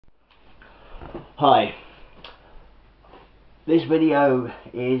Hi, this video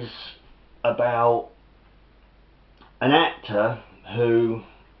is about an actor who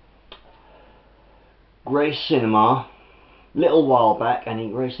graced cinema a little while back, and he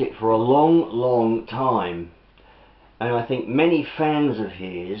graced it for a long time, and I think many fans of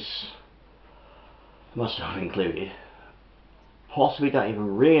his, myself included, possibly don't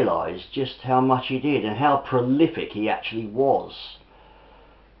even realise just how much he did and how prolific he actually was.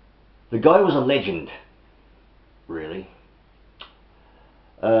 The guy was a legend, really.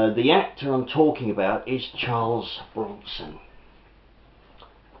 The actor I'm talking about is Charles Bronson.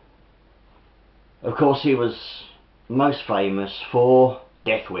 Of course, he was most famous for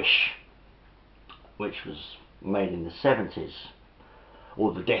Death Wish, which was made in the 70s,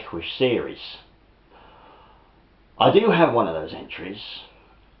 or the Death Wish series. I do have one of those entries,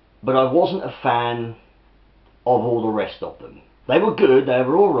 but I wasn't a fan of all the rest of them. They were good, they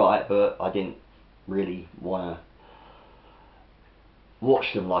were alright, but I didn't really want to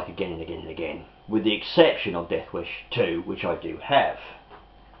watch them like again and again and again, with the exception of Death Wish 2, which I do have,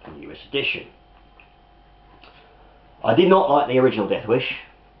 a US edition. I did not like the original Death Wish,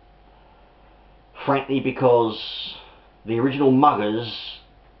 frankly, because the original muggers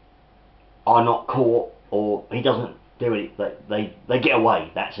are not caught, or he doesn't do it, they get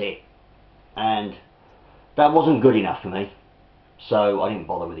away, that's it. And that wasn't good enough for me, so I didn't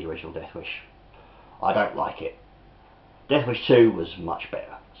bother with the original Death Wish. I don't like it. Death Wish 2 was much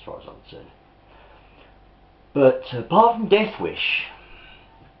better, as far as I'm concerned. But apart from Death Wish,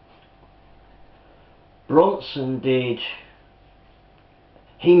 Bronson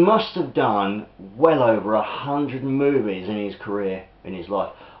he must have done well over 100 movies in his career, in his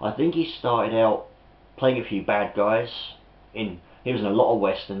life. I think he started out playing a few bad guys, he was in a lot of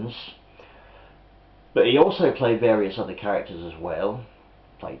westerns, but he also played various other characters as well.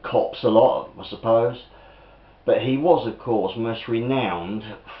 Played cops a lot, I suppose. But he was, of course, most renowned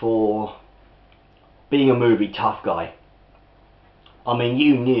for being a movie tough guy. I mean,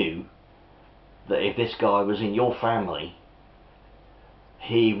 you knew that if this guy was in your family,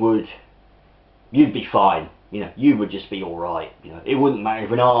 you'd be fine. You know, you would just be alright. You know, it wouldn't matter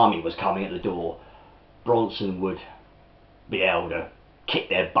if an army was coming at the door. Bronson would be able to kick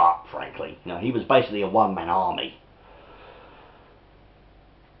their butt, frankly. You know, he was basically a one-man army.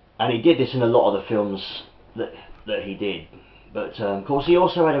 And he did this in a lot of the films that he did. But of course, he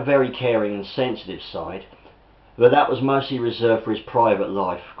also had a very caring and sensitive side, but that was mostly reserved for his private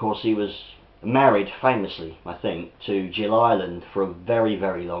life. Of course, he was married, famously, I think, to Jill Ireland for a very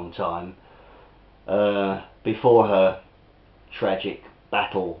long time, before her tragic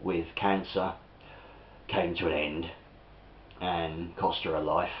battle with cancer came to an end and cost her her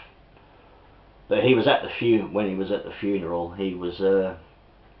life. But he was at when he was at the funeral, he was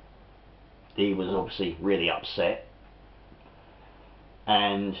obviously really upset,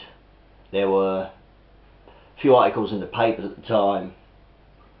 and there were a few articles in the papers at the time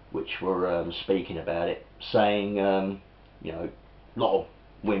which were speaking about it, saying, you know, a lot of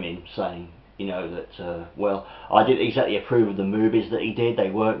women saying, you know, that, well, I didn't exactly approve of the movies that he did, they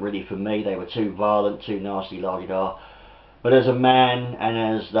weren't really for me, they were too violent, too nasty, la-di-da. But as a man and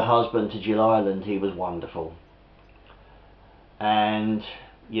as the husband to Jill Ireland, he was wonderful. And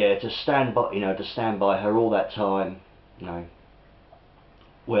yeah, to stand by her all that time, you know,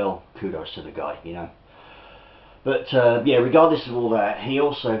 well, kudos to the guy, you know. But yeah, regardless of all that, they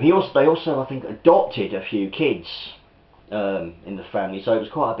also I think adopted a few kids in the family, so it was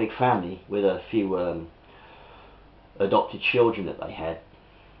quite a big family with a few adopted children that they had.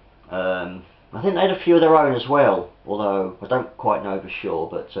 I think they had a few of their own as well, although I don't quite know for sure,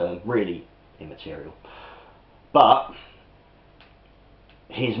 but really immaterial. But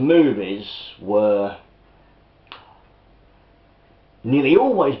his movies were nearly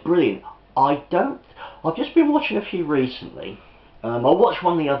always brilliant. I've just been watching a few recently. I watched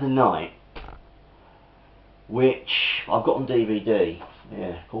one the other night, which I've got on DVD,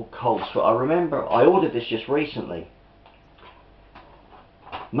 yeah, called Cold Sweat. I remember I ordered this just recently.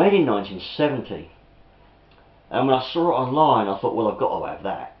 Made in 1970. And when I saw it online, I thought, well, I've got to have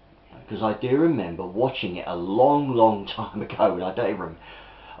that. Because I do remember watching it a long time ago, and I don't even...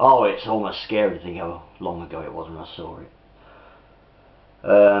 Oh, it's almost scary to think how long ago it was when I saw it.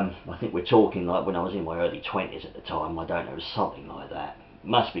 I think we're talking like when I was in my early 20s at the time, I don't know, something like that.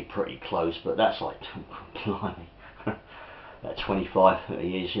 Must be pretty close, but that's like, blimey, that 25, 30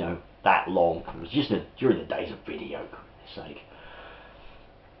 years, you know, that long. It was just during the days of video, for goodness sake.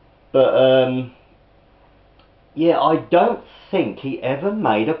 But, yeah, I don't think he ever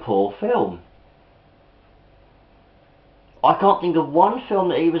made a poor film. I can't think of one film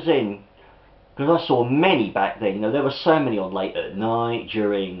that he was in because I saw many back then. You know, there were so many on late at night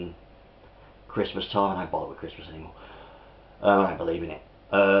during Christmas time. I don't bother with Christmas anymore. I don't believe in it.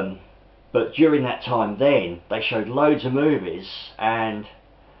 But during that time then, they showed loads of movies, and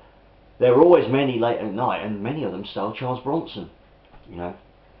there were always many late at night, and many of them starred Charles Bronson, you know.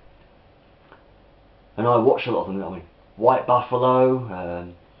 And I watched a lot of them. I mean, White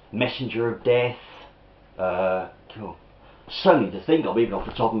Buffalo, Messenger of Death, cool. So many to think of, even off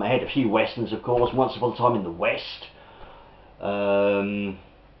the top of my head. A few westerns, of course. Once Upon a Time in the West. Oh,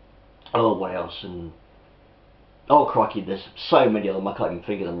 what else? And oh, crikey, there's so many of them, I can't even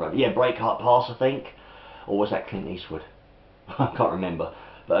think of them right. Yeah, Breakheart Pass, I think. Or was that Clint Eastwood? I can't remember.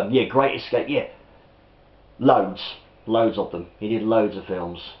 But yeah, Great Escape, yeah. Loads of them. He did loads of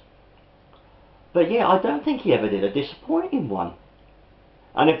films. But yeah, I don't think he ever did a disappointing one.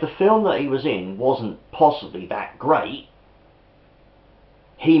 And if the film that he was in wasn't possibly that great,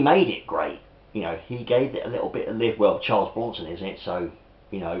 he made it great. You know, he gave it a little bit of lift. Well, Charles Bronson, isn't it? So,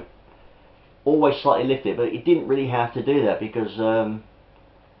 you know, always slightly lifted, but he didn't really have to do that, because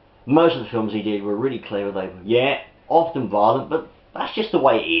most of the films he did were really clever. They were, yeah, often violent, but that's just the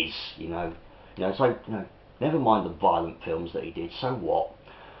way it is, you know. So, you know, never mind the violent films that he did, so what?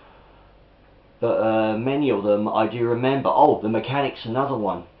 But many of them I do remember. Oh, The Mechanic's another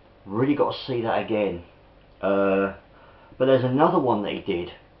one. Really got to see that again. But there's another one that he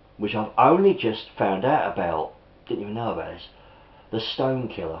did, which I've only just found out about. Didn't even know about this. The Stone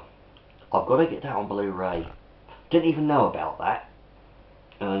Killer. I've got to get that on Blu-ray. Didn't even know about that.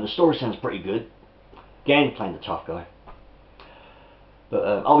 The story sounds pretty good. Again, playing the tough guy. But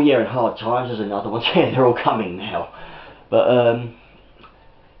oh yeah, and Hard Times, there's another one. Yeah, they're all coming now. But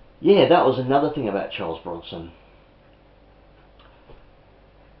yeah, that was another thing about Charles Bronson.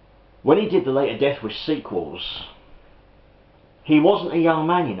 When he did the later Death Wish sequels, he wasn't a young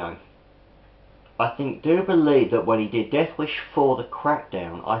man, you know. I do believe that when he did Death Wish 4 The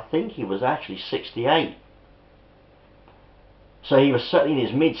Crackdown, I think he was actually 68. So he was certainly in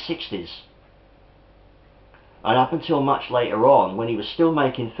his mid-60s. And up until much later on, when he was still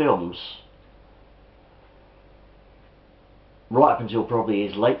making films, right up until probably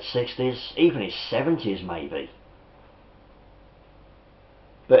his late 60s, even his 70s maybe.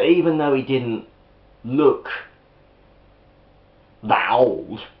 But even though he didn't look that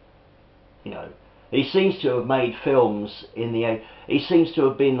old, you know, he seems to have made films in the... He seems to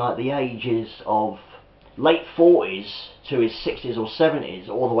have been like the ages of late 40s to his 60s or 70s,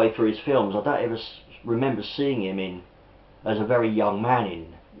 all the way through his films. I don't ever remember seeing him in as a very young man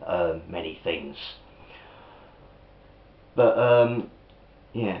in many things. But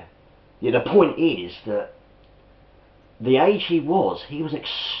yeah, the point is that the age he was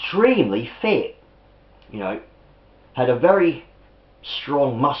extremely fit. You know, had a very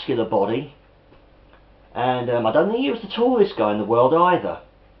strong, muscular body, and I don't think he was the tallest guy in the world either.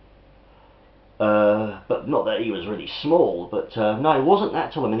 But not that he was really small, but no, he wasn't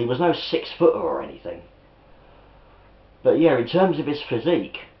that tall. I mean, he was no 6-footer or anything. But yeah, in terms of his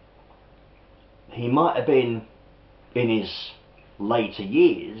physique, he might have been in his later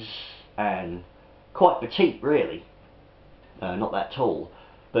years and quite petite, really. Not that tall.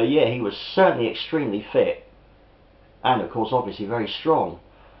 But yeah, he was certainly extremely fit, and of course obviously very strong.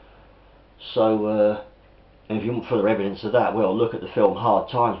 So and if you want further evidence of that, well, look at the film Hard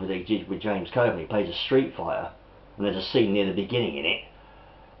Times with James Coburn. He plays a street fighter, and there's a scene near the beginning in it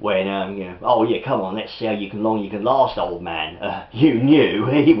when you know, oh yeah, come on, let's see how long you can last, old man. You knew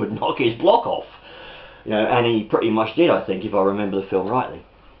he would knock his block off. You know, and he pretty much did, I think, if I remember the film rightly.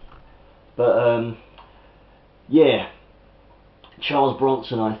 But yeah, Charles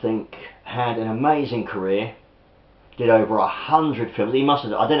Bronson, I think, had an amazing career. Did over 100 films. He must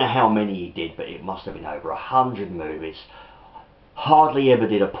have, I don't know how many he did, but it must have been over 100 movies. Hardly ever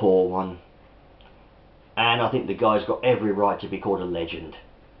did a poor one. And I think the guy's got every right to be called a legend.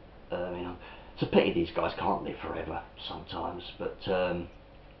 You know, it's a pity these guys can't live forever sometimes, but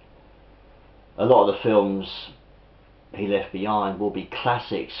a lot of the films he left behind will be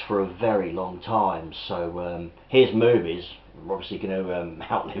classics for a very long time. So his movies are obviously going to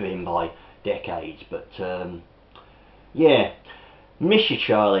outlive him by decades, but yeah, miss you,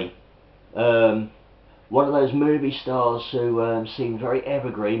 Charlie. One of those movie stars who seemed very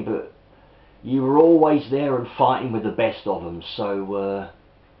evergreen, but you were always there and fighting with the best of them, so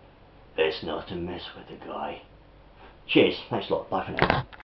it's not to mess with the guy. Cheers, thanks a lot, bye for now.